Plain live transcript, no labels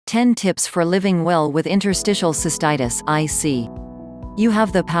10 Tips for Living Well with Interstitial Cystitis (IC). You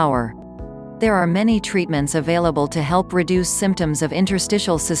have the power. There are many treatments available to help reduce symptoms of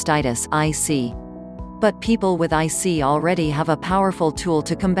interstitial cystitis (IC). But people with IC already have a powerful tool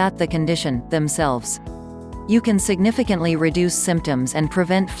to combat the condition themselves. You can significantly reduce symptoms and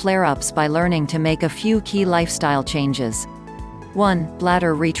prevent flare-ups by learning to make a few key lifestyle changes. 1.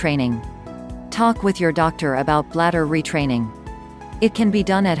 Bladder retraining. Talk with your doctor about bladder retraining. It can be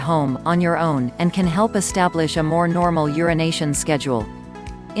done at home, on your own, and can help establish a more normal urination schedule.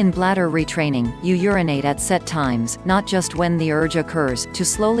 In bladder retraining, you urinate at set times, not just when the urge occurs, to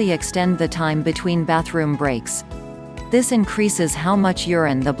slowly extend the time between bathroom breaks. This increases how much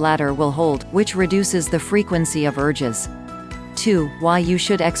urine the bladder will hold, which reduces the frequency of urges. 2. Why you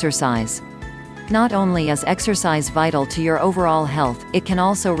should exercise. Not only is exercise vital to your overall health, it can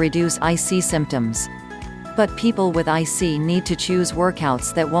also reduce IC symptoms. But people with IC need to choose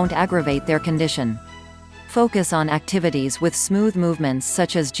workouts that won't aggravate their condition. Focus on activities with smooth movements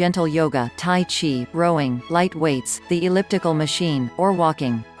such as gentle yoga, tai chi, rowing, light weights, the elliptical machine, or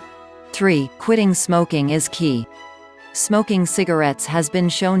walking. 3. Quitting smoking is key. Smoking cigarettes has been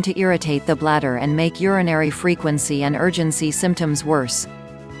shown to irritate the bladder and make urinary frequency and urgency symptoms worse.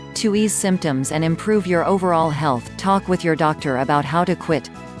 To ease symptoms and improve your overall health, talk with your doctor about how to quit.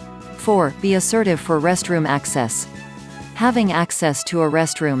 4. Be assertive for restroom access. Having access to a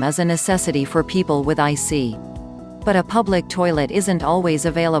restroom is a necessity for people with IC. But a public toilet isn't always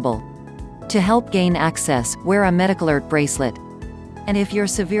available. To help gain access, wear a MedicAlert bracelet. And if you're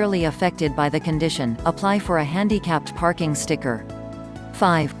severely affected by the condition, apply for a handicapped parking sticker.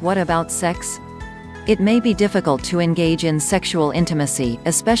 5. What about sex? It may be difficult to engage in sexual intimacy,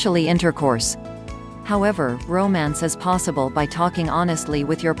 especially intercourse. However, romance is possible by talking honestly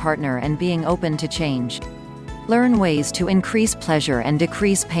with your partner and being open to change. Learn ways to increase pleasure and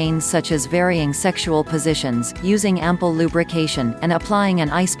decrease pain, such as varying sexual positions, using ample lubrication, and applying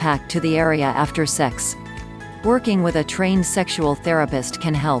an ice pack to the area after sex. Working with a trained sexual therapist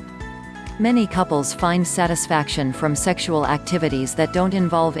can help. Many couples find satisfaction from sexual activities that don't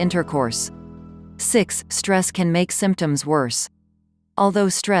involve intercourse. 6. Stress can make symptoms worse. Although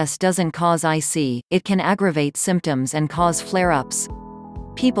stress doesn't cause IC, it can aggravate symptoms and cause flare-ups.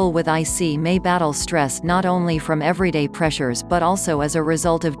 People with IC may battle stress not only from everyday pressures but also as a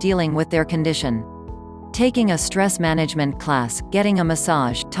result of dealing with their condition. Taking a stress management class, getting a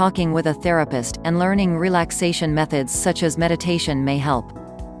massage, talking with a therapist, and learning relaxation methods such as meditation may help.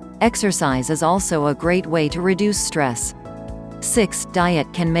 Exercise is also a great way to reduce stress. 6.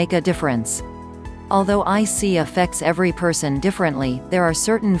 Diet can make a difference. Although IC affects every person differently, there are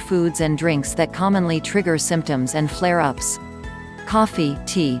certain foods and drinks that commonly trigger symptoms and flare-ups. Coffee,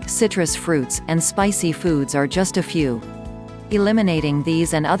 tea, citrus fruits, and spicy foods are just a few. Eliminating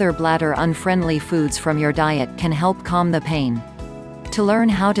these and other bladder-unfriendly foods from your diet can help calm the pain. To learn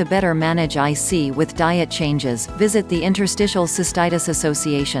how to better manage IC with diet changes, visit the Interstitial Cystitis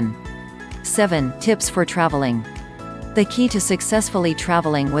Association. 7. Tips for traveling. The key to successfully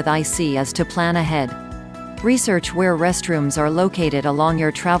traveling with IC is to plan ahead. Research where restrooms are located along your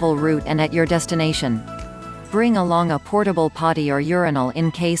travel route and at your destination. Bring along a portable potty or urinal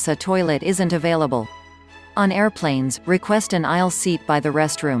in case a toilet isn't available. On airplanes, request an aisle seat by the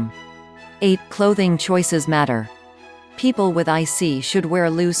restroom. 8. Clothing choices matter. People with IC should wear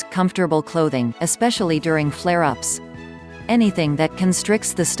loose, comfortable clothing, especially during flare-ups. Anything that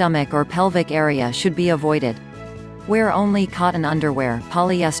constricts the stomach or pelvic area should be avoided. Wear only cotton underwear.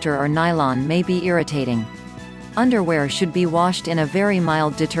 Polyester or nylon may be irritating. Underwear should be washed in a very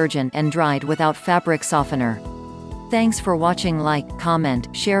mild detergent and dried without fabric softener. Thanks for watching. Like,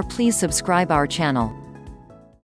 comment, share. Please subscribe our channel.